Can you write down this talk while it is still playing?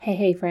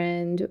Hey,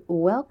 friend.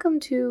 Welcome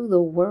to the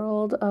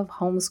world of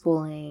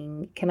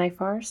homeschooling. Can I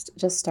first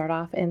just start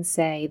off and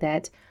say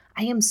that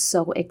I am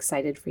so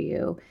excited for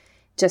you.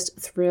 Just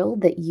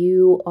thrilled that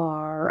you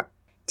are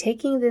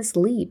taking this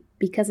leap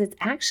because it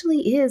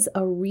actually is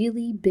a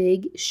really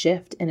big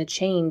shift and a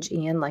change.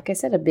 And like I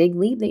said, a big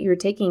leap that you're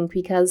taking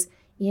because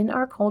in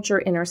our culture,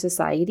 in our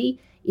society,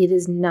 it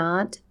is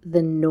not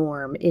the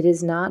norm. It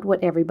is not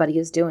what everybody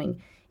is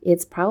doing.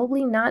 It's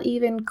probably not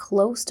even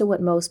close to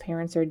what most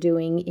parents are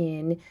doing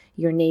in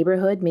your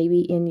neighborhood, maybe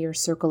in your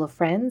circle of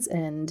friends,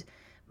 and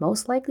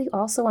most likely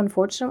also,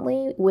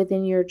 unfortunately,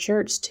 within your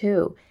church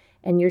too.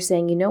 And you're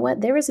saying, you know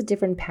what, there is a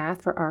different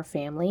path for our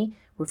family.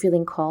 We're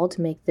feeling called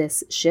to make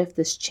this shift,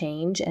 this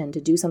change, and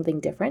to do something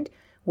different.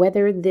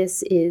 Whether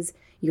this is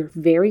your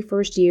very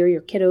first year,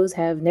 your kiddos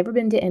have never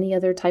been to any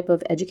other type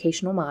of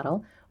educational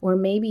model, or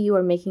maybe you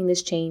are making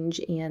this change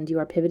and you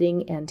are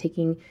pivoting and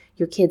taking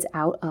your kids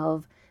out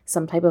of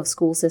some type of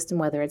school system,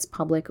 whether it's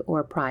public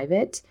or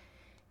private.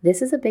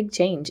 This is a big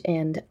change,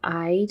 and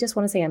I just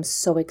want to say I'm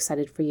so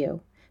excited for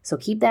you. So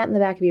keep that in the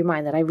back of your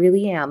mind that I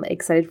really am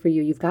excited for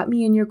you. You've got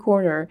me in your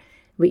corner,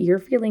 but you're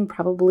feeling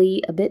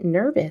probably a bit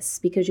nervous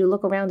because you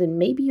look around and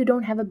maybe you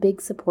don't have a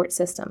big support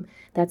system.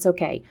 That's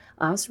okay.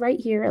 Us right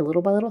here at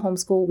Little by Little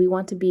Homeschool, we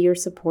want to be your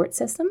support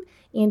system.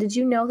 And did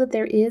you know that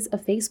there is a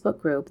Facebook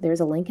group? There's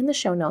a link in the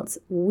show notes.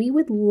 We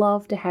would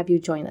love to have you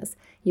join us.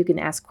 You can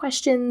ask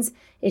questions.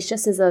 It's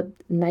just as a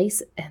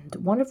nice and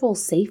wonderful,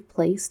 safe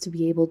place to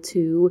be able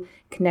to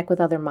connect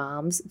with other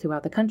moms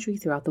throughout the country,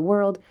 throughout the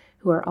world,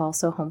 who are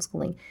also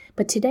homeschooling.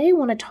 But today I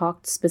want to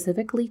talk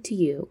specifically to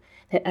you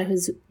that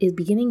is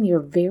beginning your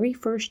very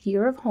first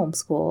year of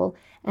homeschool,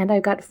 and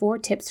I've got 4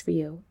 tips for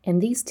you. And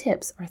these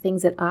tips are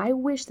things that I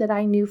wish that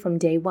I knew from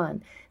day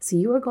one. So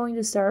you are going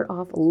to start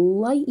off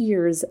light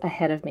years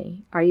ahead of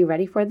me. Are you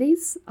ready for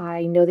these?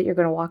 I know that you're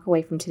going to walk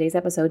away from today's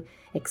episode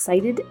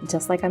excited,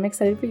 just like I'm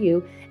excited for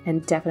you,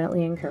 and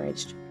definitely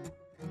encouraged.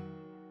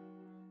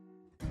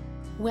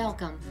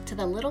 Welcome to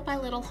the Little by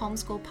Little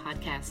Homeschool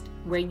podcast,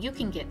 where you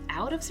can get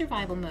out of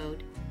survival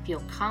mode, feel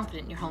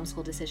confident in your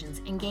homeschool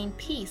decisions, and gain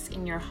peace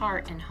in your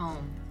heart and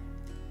home.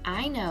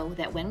 I know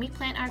that when we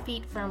plant our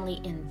feet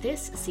firmly in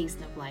this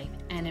season of life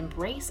and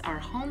embrace our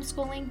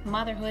homeschooling,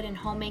 motherhood, and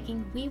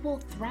homemaking, we will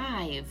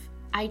thrive.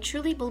 I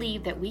truly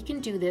believe that we can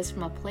do this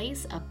from a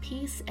place of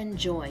peace and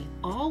joy,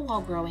 all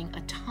while growing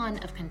a ton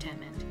of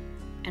contentment.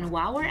 And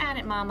while we're at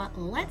it, Mama,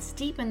 let's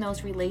deepen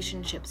those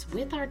relationships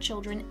with our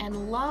children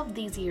and love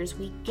these years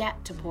we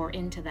get to pour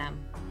into them.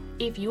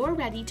 If you're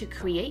ready to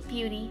create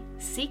beauty,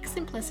 seek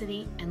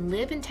simplicity, and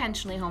live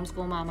intentionally,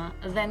 homeschool mama,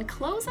 then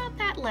close out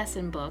that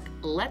lesson book,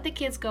 let the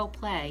kids go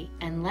play,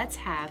 and let's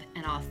have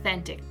an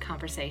authentic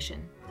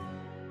conversation.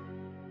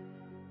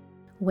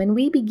 When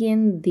we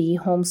begin the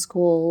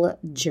homeschool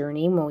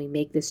journey, when we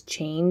make this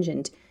change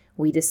and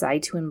we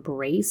decide to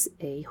embrace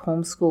a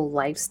homeschool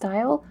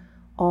lifestyle,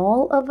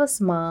 all of us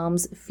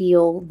moms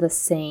feel the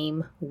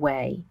same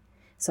way.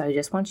 So I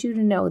just want you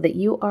to know that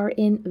you are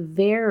in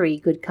very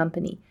good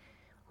company.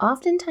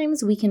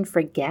 Oftentimes we can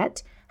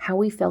forget how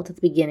we felt at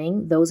the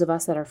beginning, those of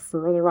us that are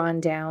further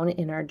on down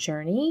in our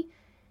journey.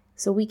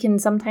 So we can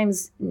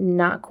sometimes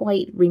not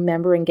quite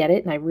remember and get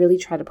it. And I really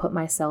try to put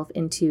myself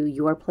into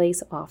your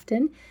place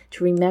often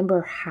to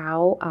remember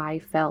how I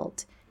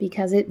felt.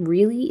 Because it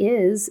really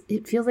is,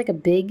 it feels like a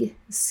big,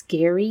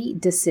 scary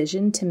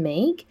decision to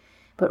make.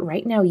 But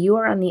right now you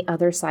are on the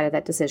other side of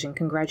that decision.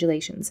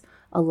 Congratulations.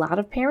 A lot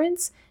of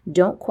parents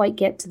don't quite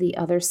get to the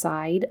other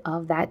side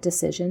of that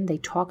decision. They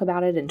talk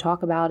about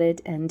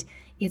it, and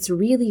it's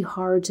really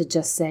hard to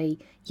just say,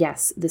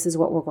 yes, this is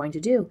what we're going to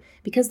do,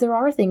 because there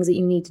are things that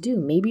you need to do.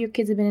 Maybe your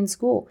kids have been in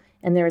school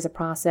and there is a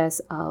process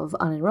of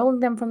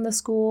unenrolling them from the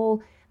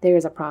school. There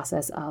is a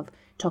process of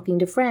talking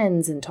to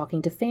friends and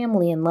talking to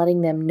family and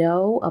letting them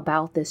know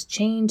about this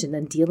change, and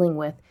then dealing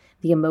with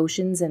the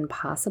emotions and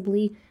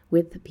possibly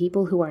with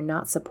people who are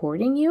not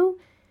supporting you.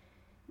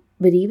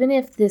 But even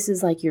if this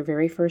is like your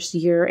very first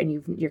year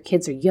and your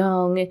kids are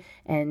young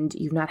and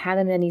you've not had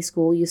them in any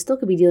school, you still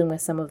could be dealing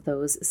with some of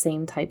those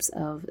same types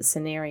of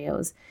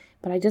scenarios.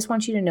 But I just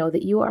want you to know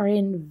that you are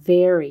in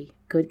very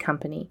good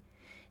company.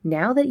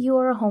 Now that you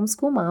are a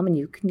homeschool mom, and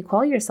you can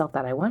call yourself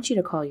that, I want you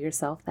to call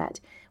yourself that.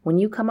 When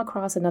you come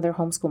across another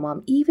homeschool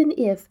mom, even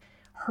if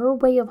her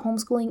way of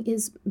homeschooling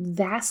is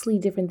vastly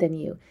different than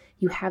you,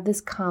 you have this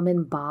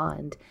common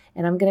bond.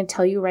 And I'm going to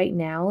tell you right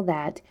now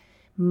that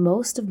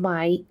most of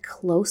my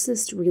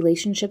closest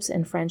relationships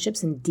and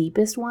friendships and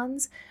deepest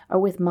ones are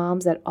with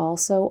moms that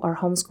also are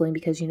homeschooling,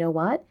 because you know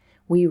what?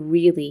 We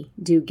really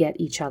do get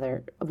each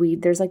other.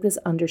 There's like this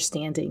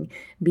understanding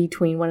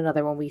between one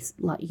another when we,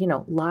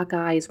 lock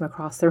eyes from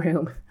across the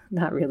room.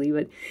 Not really,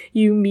 but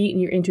you meet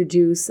and you're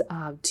introduced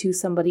to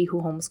somebody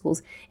who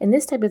homeschools. And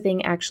this type of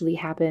thing actually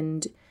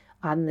happened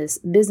on this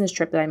business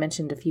trip that I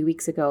mentioned a few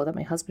weeks ago that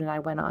my husband and I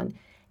went on.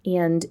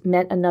 and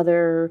met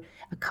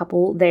a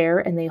couple there,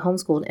 and they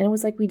homeschooled. And it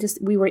was like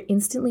we were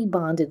instantly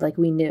bonded, like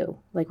we knew.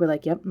 Like we're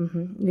like, yep,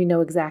 we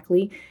know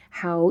exactly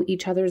how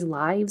each other's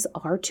lives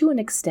are to an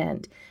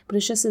extent. But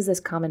it's just as this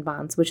common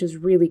bonds, which is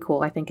really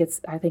cool. I think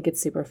it's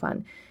super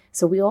fun.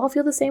 So we all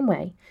feel the same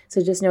way.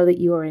 So just know that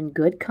you are in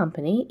good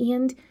company,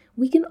 and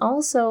we can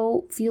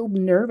also feel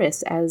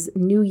nervous as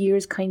New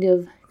Year's kind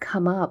of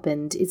come up,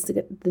 and it's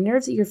the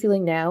nerves that you're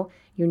feeling now.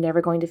 You're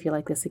never going to feel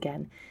like this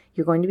again.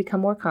 You're going to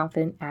become more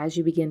confident as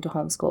you begin to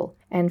homeschool.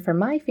 And for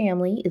my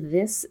family,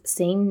 this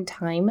same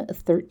time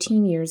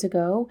 13 years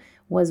ago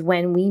was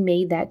when we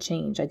made that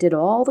change. I did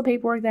all the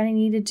paperwork that I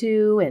needed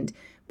to and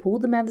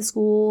pulled them out of the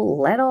school,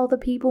 let all the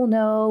people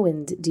know,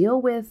 and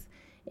deal with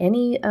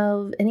any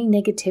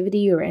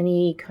negativity or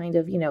any kind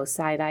of,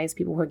 side eyes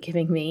people were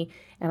giving me.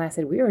 And I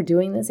said, we are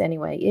doing this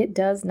anyway. It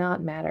does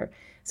not matter.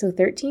 So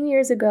 13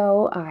 years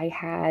ago, I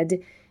had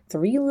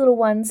 3 little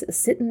ones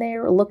sitting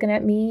there looking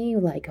at me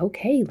like,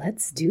 okay,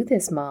 let's do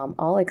this, Mom,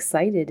 all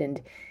excited.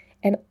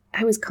 And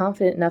I was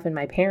confident enough in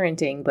my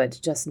parenting, but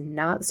just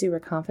not super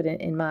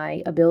confident in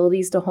my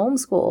abilities to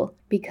homeschool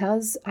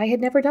because I had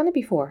never done it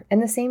before.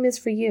 And the same is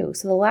for you.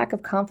 So the lack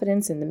of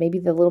confidence and maybe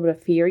the little bit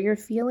of fear you're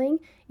feeling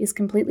is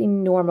completely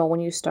normal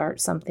when you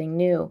start something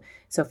new.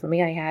 So for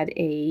me, I had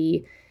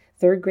a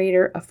 3rd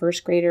grader, a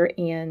 1st grader,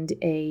 and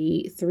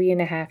a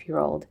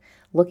 3.5-year-old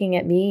looking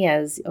at me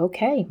as,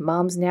 okay,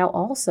 Mom's now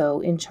also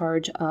in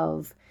charge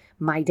of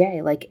my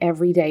day, like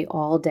every day,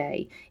 all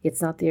day.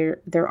 It's not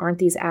there aren't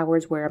these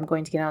hours where I'm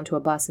going to get onto a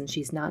bus and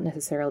she's not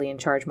necessarily in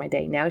charge of my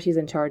day. Now she's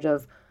in charge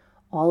of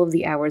all of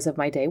the hours of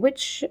my day,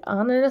 which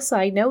on a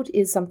side note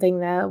is something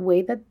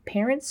that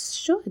parents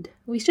should.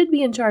 We should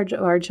be in charge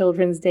of our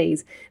children's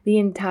days, the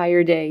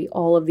entire day,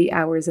 all of the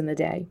hours in the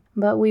day.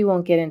 But we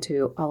won't get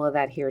into all of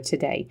that here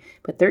today.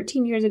 But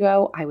 13 years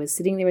ago, I was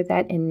sitting there with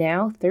that, and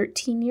now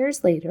 13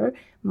 years later,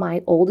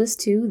 my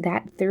oldest 2,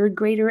 that 3rd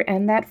grader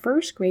and that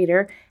 1st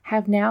grader,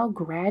 have now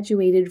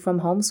graduated from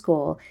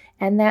homeschool.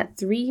 And that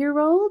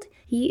 3-year-old,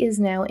 he is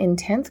now in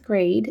 10th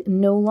grade,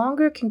 no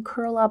longer can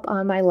curl up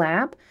on my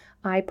lap.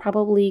 I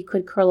probably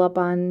could curl up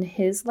on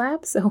his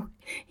lap. So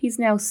he's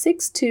now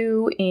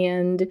 6'2"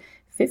 and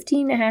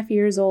 15 and a half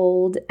years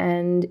old.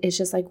 And it's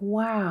just like,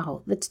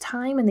 wow, the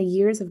time and the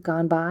years have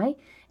gone by.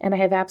 And I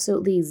have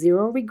absolutely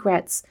zero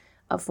regrets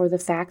for the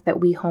fact that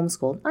we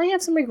homeschooled. I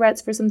have some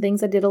regrets for some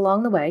things I did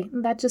along the way.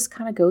 And that just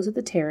kind of goes with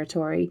the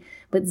territory.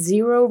 But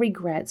zero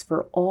regrets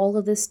for all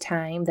of this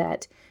time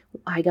that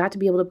I got to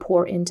be able to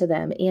pour into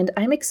them. And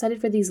I'm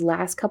excited for these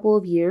last couple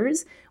of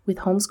years with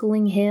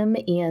homeschooling him.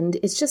 And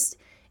it's just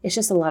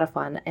a lot of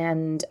fun,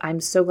 and I'm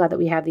so glad that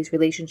we have these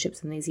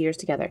relationships and these years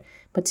together.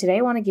 But today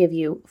I want to give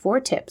you 4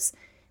 tips.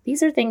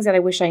 These are things that I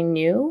wish I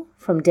knew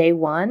from day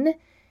one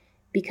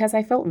because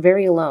I felt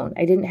very alone.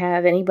 I didn't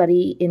have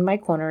anybody in my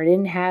corner. I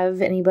didn't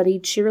have anybody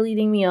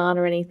cheerleading me on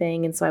or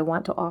anything, and so I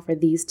want to offer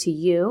these to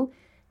you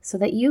so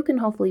that you can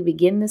hopefully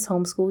begin this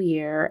homeschool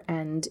year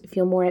and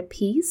feel more at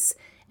peace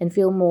and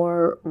feel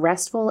more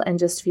restful and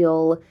just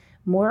feel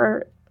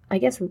more, I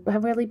guess,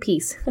 really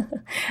peace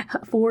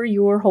for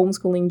your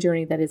homeschooling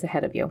journey that is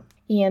ahead of you.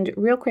 And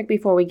real quick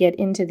before we get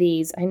into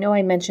these, I know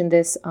I mentioned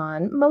this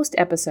on most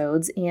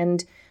episodes,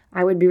 and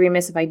I would be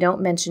remiss if I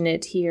don't mention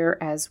it here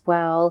as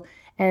well.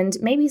 And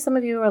maybe some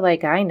of you are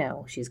like, I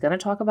know, she's going to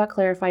talk about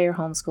Clarify Your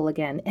Homeschool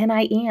again. And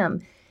I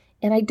am.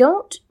 And I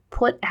don't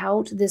put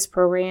out this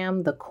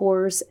program, the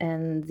course,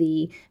 and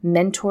the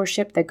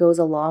mentorship that goes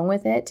along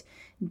with it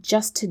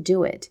just to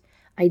do it.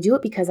 I do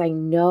it because I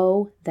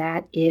know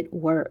that it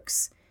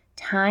works.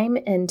 Time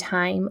and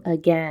time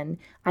again,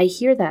 I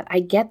hear that.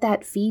 I get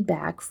that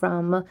feedback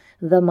from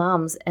the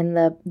moms and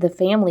the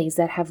families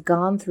that have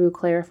gone through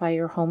Clarify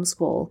Your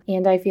Homeschool.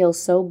 And I feel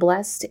so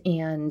blessed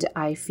and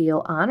I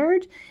feel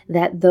honored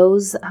that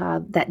those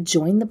that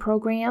join the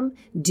program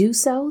do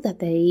so, that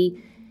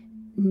they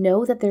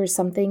know that there's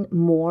something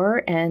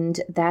more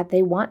and that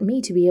they want me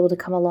to be able to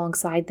come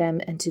alongside them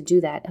and to do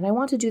that. And I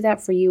want to do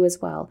that for you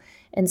as well.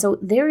 And so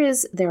there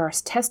are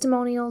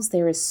testimonials.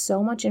 There is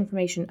so much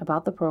information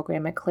about the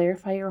program at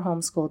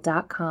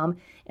clarifyyourhomeschool.com.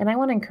 And I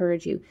want to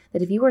encourage you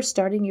that if you are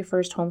starting your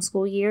first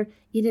homeschool year,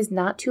 it is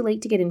not too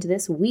late to get into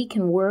this. We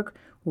can work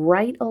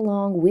right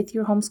along with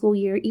your homeschool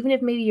year, even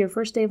if maybe your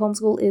first day of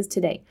homeschool is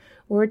today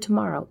or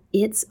tomorrow.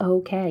 It's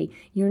okay.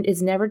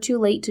 It's never too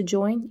late to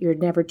join. You're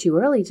never too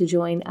early to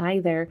join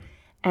either.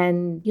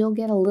 And you'll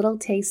get a little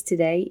taste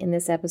today in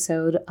this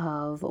episode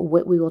of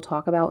what we will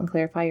talk about in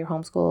Clarify Your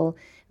Homeschool.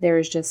 There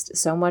is just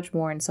so much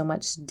more and so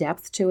much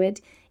depth to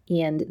it,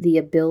 and the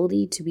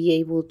ability to be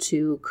able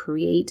to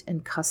create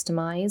and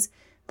customize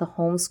the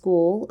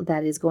homeschool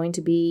that is going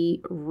to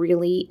be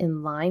really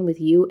in line with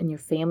you and your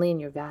family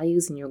and your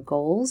values and your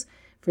goals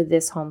for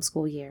this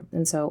homeschool year.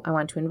 And so I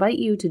want to invite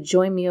you to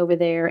join me over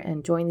there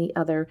and join the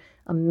other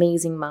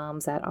amazing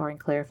moms that are in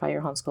Clarify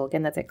Your Homeschool.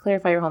 Again, that's at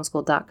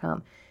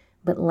clarifyyourhomeschool.com.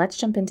 But let's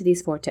jump into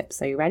these 4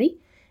 tips. Are you ready?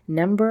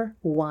 Number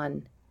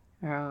 1.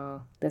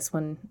 This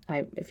one,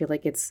 I feel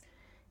like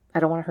I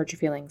don't want to hurt your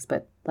feelings,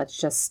 but we're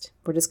just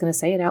going to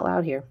say it out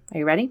loud here. Are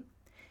you ready?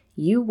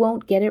 You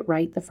won't get it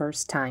right the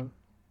first time.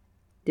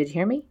 Did you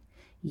hear me?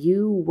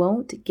 You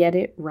won't get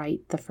it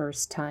right the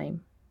first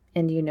time.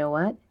 And you know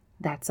what?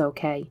 That's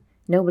okay.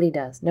 Nobody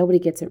does. Nobody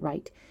gets it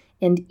right.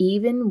 And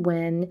even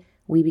when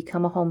we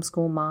become a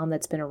homeschool mom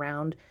that's been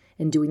around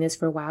and doing this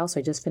for a while, so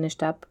I just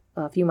finished up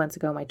a few months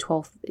ago, my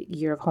 12th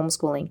year of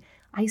homeschooling,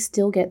 I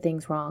still get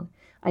things wrong.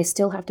 I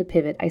still have to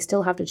pivot. I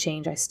still have to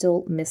change. I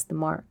still miss the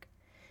mark.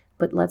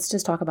 But let's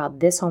just talk about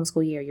this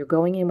homeschool year. You're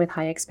going in with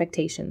high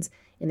expectations,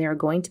 and there are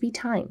going to be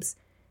times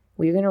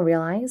where you're going to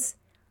realize,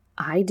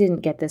 I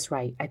didn't get this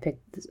right. I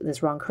picked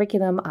this wrong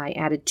curriculum. I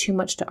added too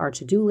much to our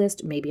to-do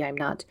list. Maybe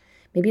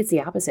it's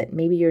the opposite.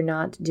 Maybe you're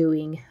not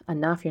doing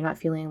enough. You're not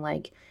feeling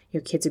like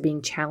your kids are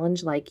being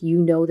challenged like you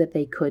know that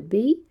they could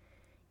be.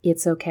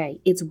 It's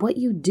okay. It's what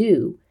you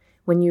do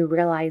when you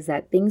realize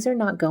that things are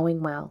not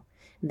going well.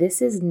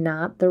 This is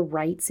not the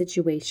right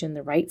situation,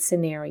 the right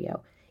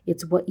scenario.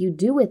 It's what you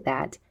do with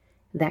that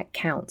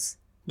counts.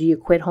 Do you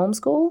quit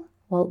homeschool?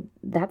 Well,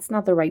 that's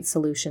not the right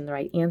solution, the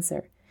right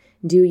answer.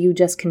 Do you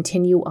just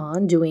continue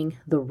on doing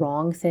the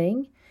wrong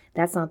thing?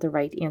 That's not the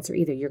right answer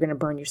either. You're going to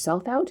burn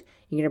yourself out.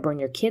 You're going to burn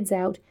your kids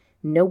out.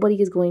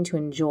 Nobody is going to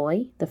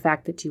enjoy the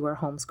fact that you are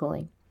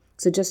homeschooling.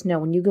 So just know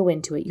when you go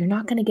into it, you're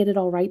not going to get it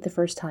all right the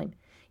first time.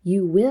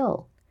 You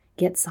will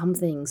get some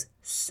things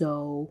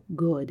so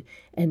good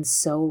and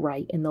so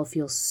right, and they'll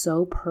feel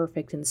so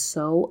perfect and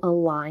so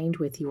aligned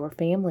with your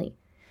family.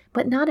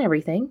 But not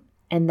everything,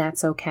 and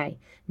that's okay.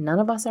 None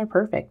of us are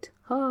perfect.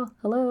 Oh,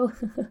 hello.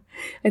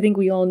 I think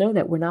we all know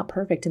that we're not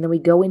perfect. And then we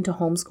go into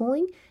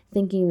homeschooling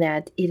thinking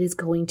that it is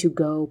going to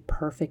go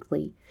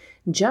perfectly.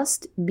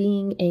 Just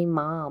being a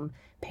mom,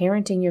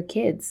 parenting your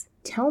kids,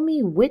 tell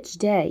me which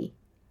day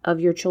of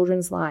your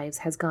children's lives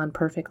has gone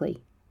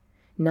perfectly.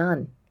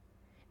 None.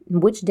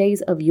 Which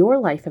days of your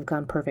life have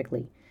gone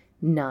perfectly?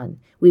 None.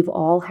 We've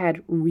all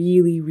had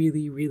really,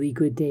 really, really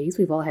good days.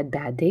 We've all had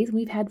bad days.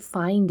 We've had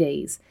fine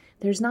days.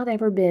 There's not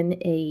ever been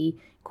a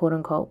quote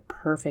unquote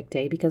perfect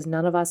day because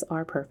none of us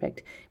are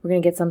perfect. We're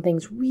going to get some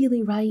things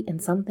really right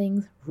and some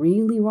things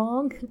really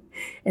wrong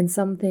and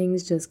some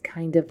things just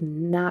kind of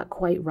not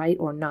quite right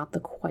or not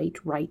the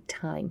quite right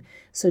time.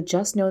 So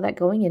just know that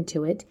going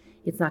into it,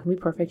 it's not going to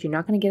be perfect. You're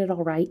not going to get it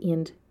all right.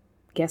 And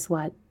guess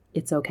what?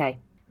 It's okay.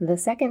 The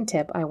second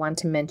tip I want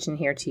to mention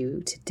here to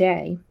you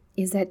today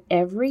is that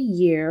every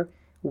year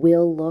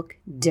will look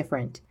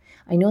different.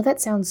 I know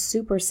that sounds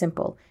super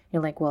simple.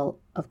 You're like, well,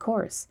 of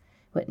course.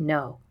 But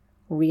no,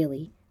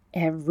 really,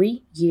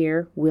 every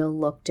year will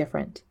look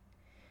different.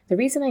 The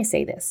reason I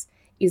say this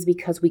is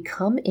because we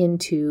come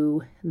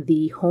into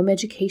the home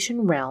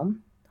education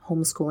realm,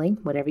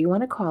 homeschooling, whatever you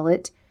want to call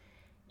it,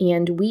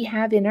 and we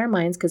have in our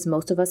minds, because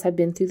most of us have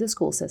been through the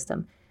school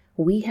system,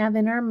 we have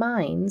in our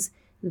minds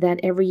that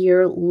every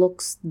year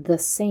looks the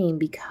same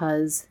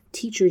because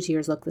teachers'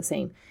 years look the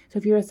same. So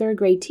if you're a third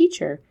grade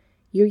teacher,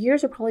 your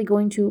years are probably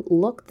going to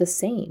look the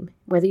same.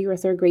 Whether you're a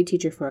third grade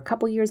teacher for a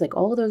couple years, like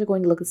all of those are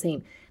going to look the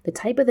same. The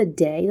type of the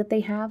day that they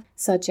have,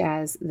 such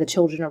as the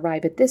children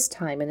arrive at this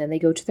time and then they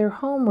go to their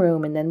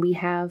homeroom and then we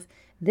have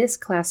this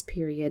class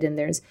period and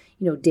there's,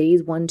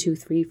 days 1, 2,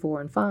 3,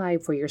 4, and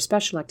 5 for your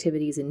special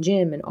activities in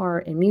gym and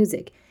art and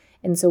music.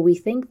 And so we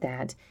think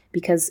that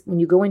because when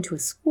you go into a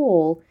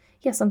school,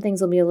 some things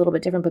will be a little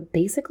bit different, but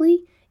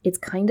basically it's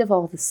kind of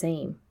all the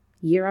same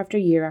year after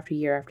year after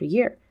year after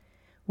year.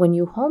 When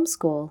you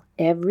homeschool,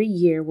 every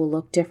year will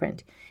look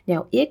different.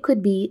 Now, it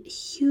could be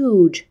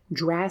huge,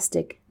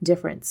 drastic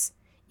difference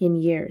in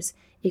years.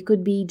 It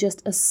could be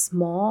just a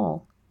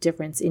small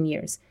difference in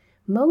years.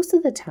 Most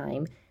of the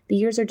time, the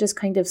years are just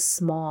kind of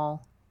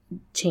small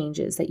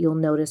changes that you'll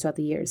notice throughout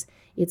the years.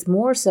 It's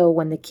more so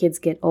when the kids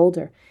get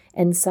older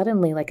and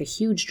suddenly like a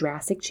huge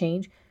drastic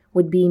change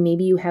would be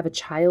maybe you have a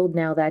child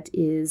now that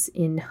is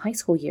in high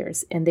school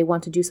years and they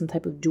want to do some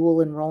type of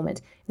dual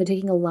enrollment. They're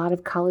taking a lot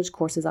of college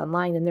courses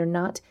online and they're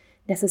not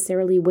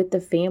necessarily with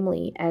the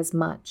family as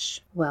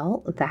much.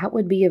 Well, that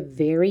would be a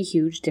very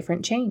huge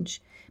different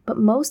change. But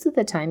most of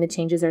the time the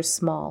changes are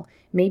small.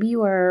 Maybe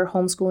you are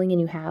homeschooling and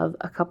you have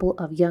a couple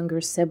of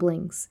younger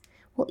siblings.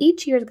 Well,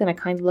 each year is going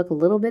to kind of look a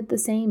little bit the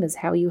same as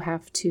how you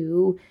have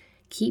to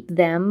keep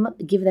them,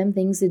 give them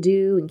things to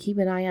do and keep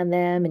an eye on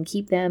them and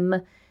keep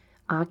them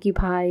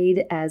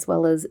occupied as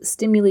well as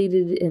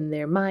stimulated in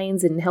their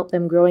minds and help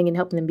them growing and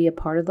helping them be a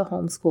part of the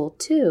homeschool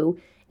too.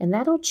 And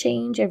that'll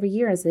change every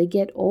year as they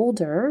get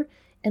older.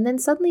 And then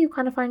suddenly you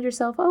kind of find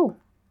yourself,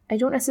 I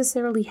don't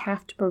necessarily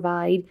have to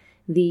provide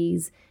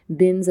these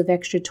bins of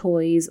extra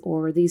toys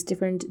or these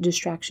different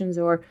distractions,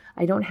 or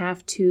I don't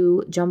have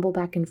to jumble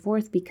back and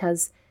forth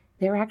because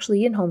they're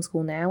actually in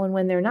homeschool now. And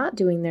when they're not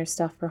doing their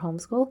stuff for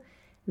homeschool,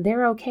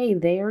 they're okay.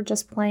 They're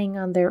just playing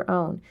on their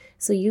own.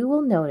 So you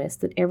will notice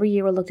that every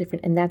year will look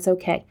different, and that's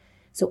okay.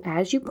 So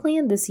as you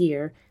plan this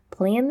year,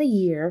 plan the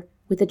year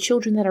with the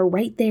children that are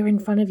right there in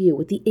front of you,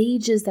 with the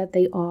ages that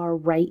they are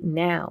right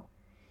now.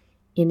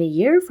 In a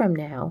year from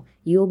now,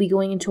 you'll be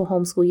going into a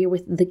homeschool year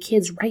with the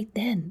kids right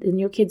then. And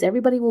your kids,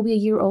 everybody will be a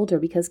year older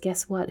because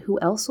guess what? Who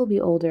else will be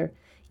older?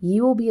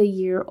 You will be a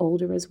year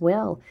older as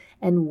well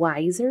and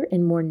wiser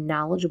and more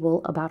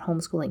knowledgeable about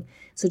homeschooling.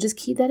 So just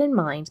keep that in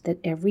mind that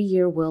every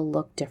year will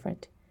look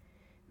different.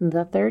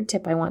 The third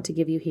tip I want to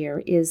give you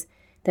here is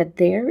that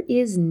there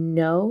is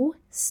no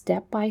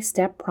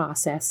step-by-step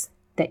process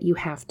that you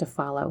have to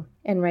follow.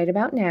 And right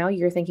about now,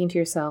 you're thinking to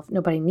yourself,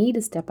 no, but I need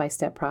a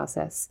step-by-step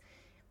process.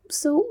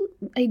 So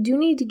I do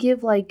need to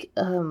give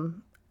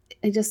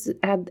I just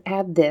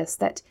add this,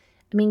 that,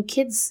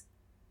 kids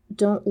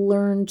don't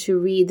learn to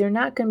read. They're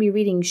not going to be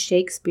reading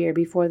Shakespeare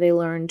before they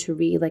learn to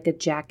read like a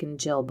Jack and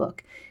Jill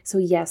book. So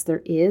yes,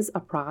 there is a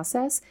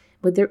process,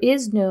 but there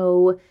is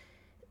no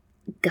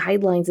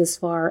guidelines as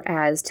far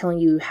as telling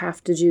you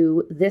have to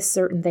do this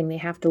certain thing. They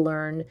have to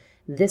learn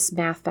this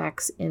math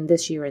facts in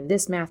this year and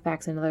this math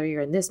facts in another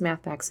year and this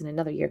math facts in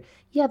another year.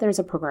 Yeah, there's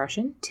a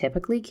progression.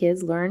 Typically,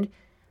 kids learn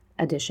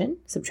addition,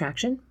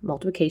 subtraction,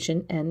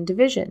 multiplication, and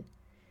division.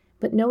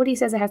 But nobody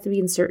says it has to be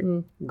in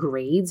certain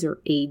grades or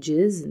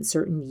ages and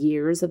certain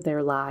years of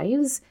their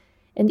lives.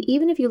 And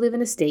even if you live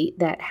in a state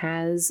that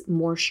has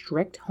more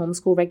strict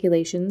homeschool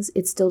regulations,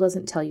 it still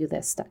doesn't tell you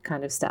this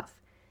kind of stuff.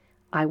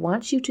 I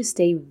want you to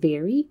stay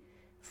very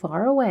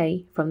far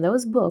away from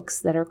those books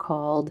that are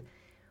called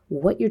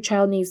What Your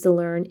Child Needs to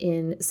Learn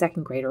in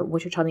Second Grade, or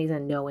What Your Child Needs to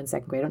Know in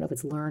Second Grade. I don't know if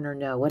it's learn or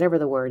know, whatever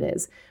the word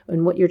is.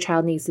 And What Your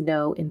Child Needs to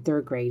Know in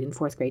Third Grade and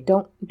Fourth Grade.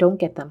 Don't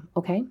get them,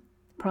 okay?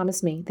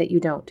 Promise me that you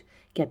don't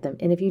get them.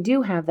 And if you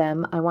do have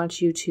them, I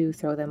want you to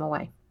throw them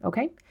away,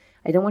 okay?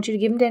 I don't want you to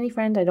give them to any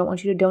friend. I don't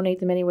want you to donate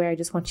them anywhere. I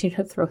just want you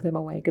to throw them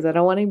away because I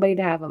don't want anybody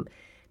to have them,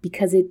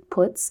 because it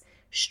puts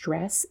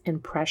stress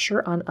and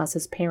pressure on us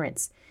as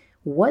parents.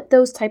 What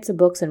those types of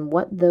books and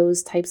what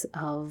those types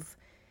of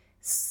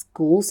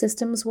school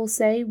systems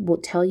will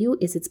tell you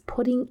is it's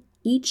putting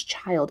each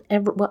child,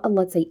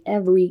 let's say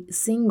every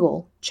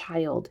single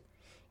child,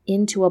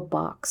 into a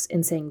box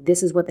and saying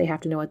this is what they have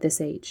to know at this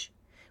age.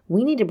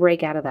 We need to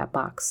break out of that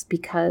box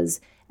because,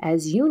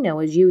 as you know,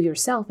 as you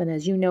yourself and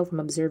as you know from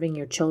observing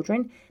your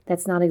children,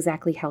 that's not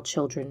exactly how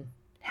children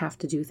have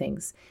to do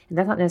things. And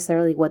that's not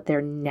necessarily what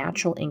their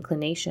natural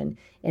inclination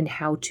and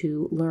how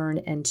to learn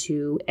and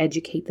to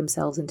educate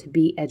themselves and to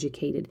be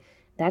educated.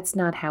 That's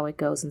not how it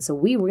goes. And so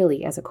we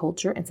really, as a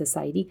culture and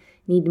society,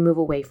 need to move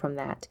away from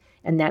that.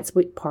 And that's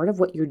part of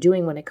what you're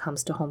doing when it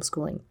comes to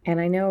homeschooling. And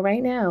I know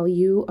right now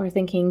you are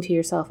thinking to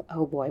yourself,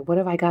 oh boy, what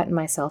have I gotten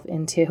myself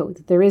into?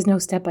 There is no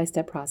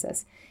step-by-step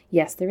process.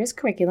 Yes, there is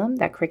curriculum.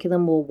 That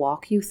curriculum will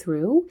walk you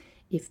through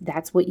if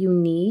that's what you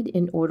need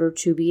in order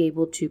to be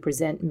able to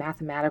present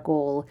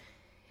mathematical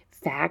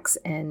facts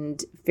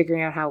and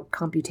figuring out how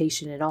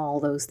computation and all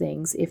those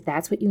things. If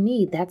that's what you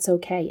need, that's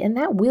okay. And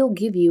that will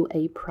give you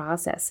a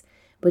process.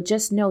 But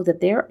just know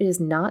that there is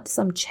not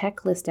some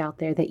checklist out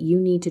there that you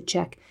need to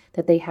check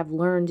that they have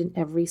learned in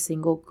every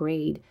single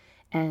grade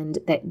and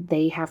that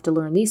they have to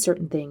learn these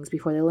certain things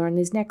before they learn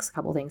these next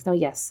couple things. Now,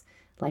 yes,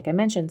 like I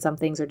mentioned, some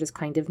things are just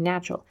kind of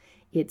natural.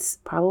 It's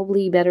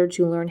probably better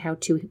to learn how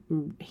to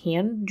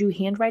do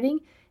handwriting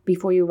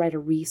before you write a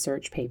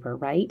research paper,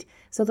 right?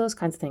 So those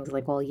kinds of things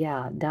like, well,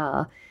 yeah,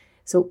 duh.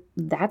 So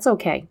that's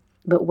okay.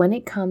 But when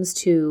it comes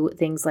to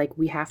things like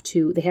they have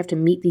to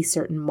meet these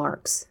certain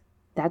marks,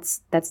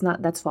 that's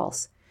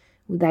false.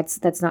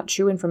 That's not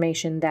true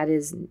information.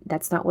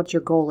 That's not what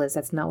your goal is.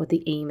 That's not what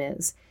the aim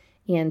is.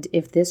 And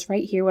if this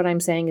right here, what I'm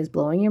saying, is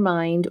blowing your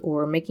mind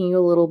or making you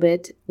a little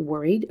bit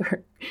worried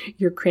or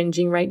you're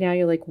cringing right now,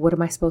 you're like, what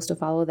am I supposed to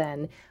follow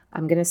then?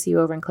 I'm going to see you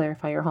over and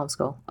clarify your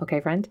homeschool. Okay,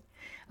 friend?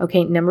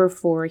 Okay, number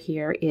 4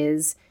 here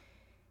is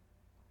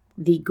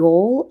the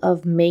goal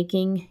of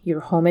making your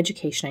home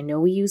education. I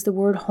know we use the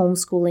word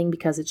homeschooling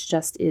because it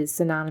just is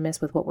synonymous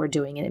with what we're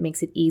doing and it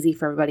makes it easy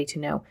for everybody to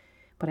know.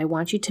 But I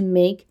want you to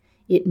make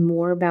it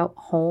more about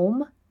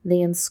home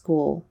than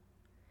school.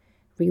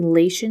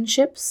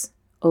 Relationships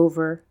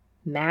over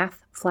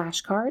math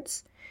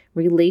flashcards,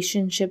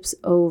 relationships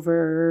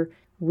over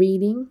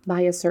reading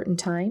by a certain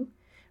time,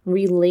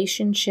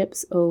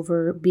 relationships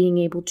over being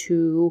able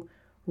to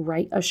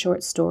write a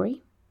short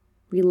story,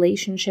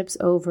 relationships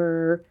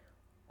over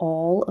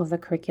all of the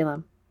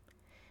curriculum.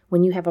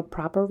 When you have a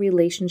proper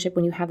relationship,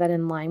 when you have that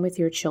in line with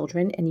your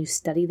children and you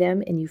study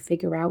them and you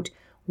figure out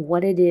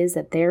what it is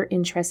that they're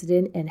interested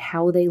in and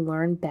how they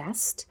learn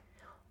best,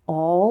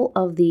 all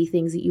of the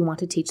things that you want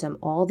to teach them,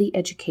 all the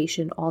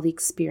education, all the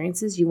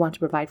experiences you want to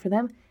provide for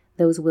them,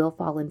 those will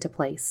fall into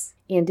place.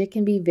 And it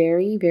can be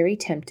very, very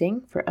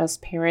tempting for us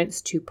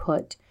parents to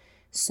put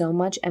so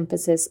much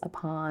emphasis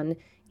upon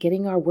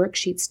getting our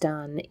worksheets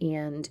done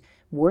and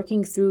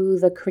working through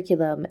the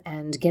curriculum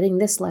and getting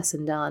this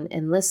lesson done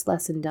and this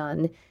lesson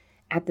done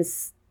at the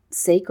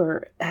sake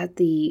or at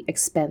the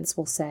expense,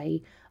 we'll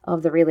say,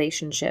 of the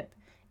relationship.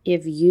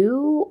 If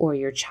you or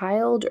your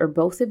child or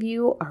both of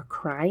you are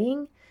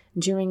crying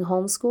during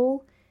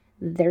homeschool,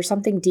 there's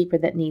something deeper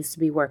that needs to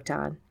be worked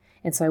on.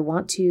 And so I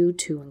want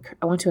to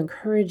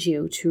encourage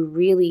you to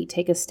really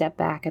take a step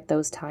back at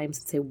those times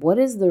and say, what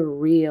is the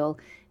real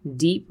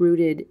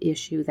deep-rooted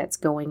issue that's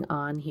going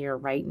on here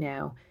right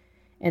now?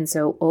 And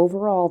so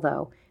overall,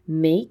 though,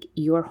 make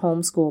your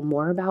homeschool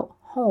more about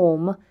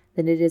home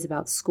than it is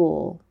about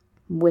school,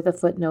 with a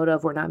footnote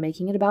of we're not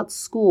making it about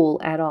school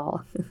at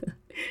all.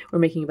 We're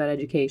making it about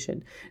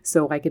education.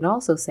 So I can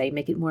also say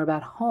make it more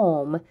about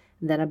home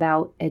than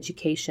about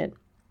education.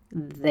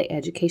 The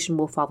education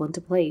will fall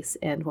into place.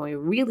 And when we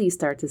really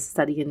start to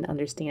study and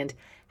understand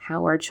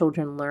how our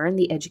children learn,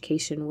 the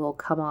education will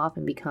come off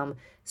and become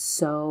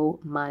so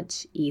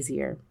much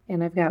easier.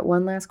 And I've got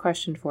one last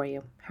question for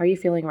you. How are you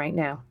feeling right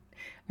now?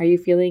 Are you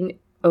feeling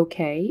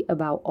okay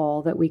about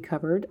all that we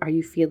covered? Are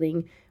you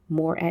feeling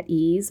more at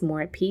ease,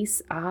 more at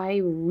peace? I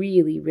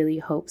really, really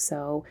hope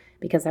so,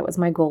 because that was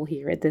my goal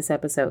here at this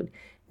episode.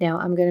 Now,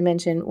 I'm going to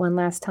mention one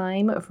last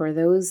time for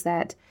those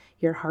that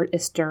your heart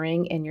is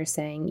stirring and you're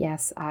saying,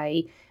 yes,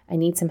 I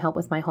need some help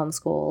with my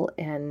homeschool.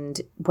 And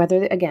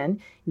whether,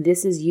 again,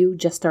 this is you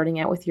just starting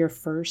out with your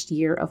first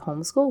year of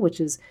homeschool,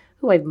 which is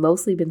who I've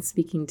mostly been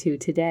speaking to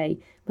today,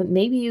 but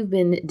maybe you've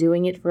been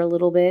doing it for a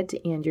little bit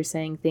and you're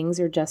saying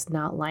things are just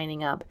not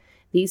lining up.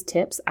 These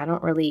tips,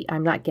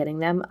 I'm not getting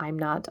them. I'm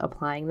not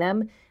applying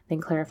them.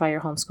 Then Clarify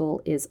Your Homeschool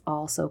is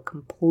also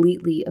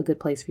completely a good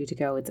place for you to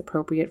go. It's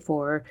appropriate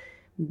for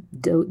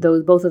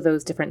both of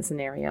those different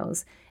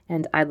scenarios.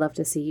 And I'd love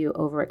to see you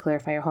over at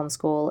Clarify Your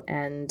Homeschool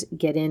and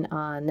get in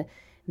on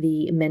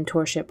the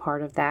mentorship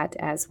part of that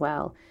as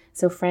well.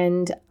 So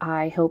friend,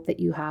 I hope that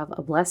you have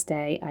a blessed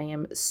day. I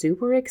am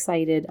super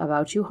excited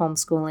about you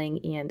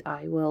homeschooling, and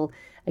I will,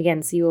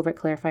 again, see you over at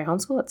Clarify Your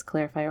Homeschool. It's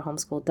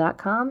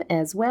clarifyyourhomeschool.com,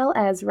 as well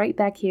as right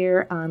back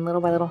here on Little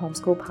by Little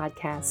Homeschool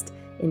Podcast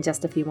in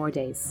just a few more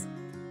days.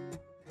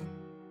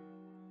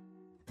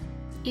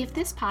 If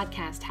this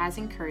podcast has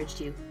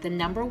encouraged you, the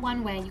number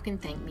one way you can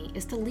thank me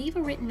is to leave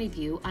a written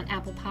review on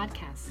Apple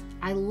Podcasts.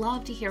 I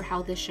love to hear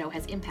how this show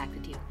has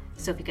impacted you,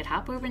 so if you could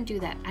hop over and do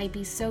that, I'd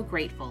be so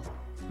grateful.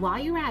 While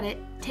you're at it,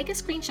 take a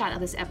screenshot of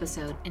this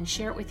episode and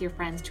share it with your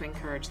friends to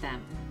encourage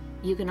them.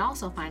 You can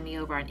also find me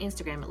over on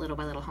Instagram at Little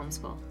by Little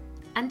Homeschool.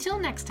 Until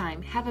next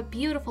time, have a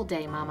beautiful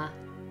day, Mama.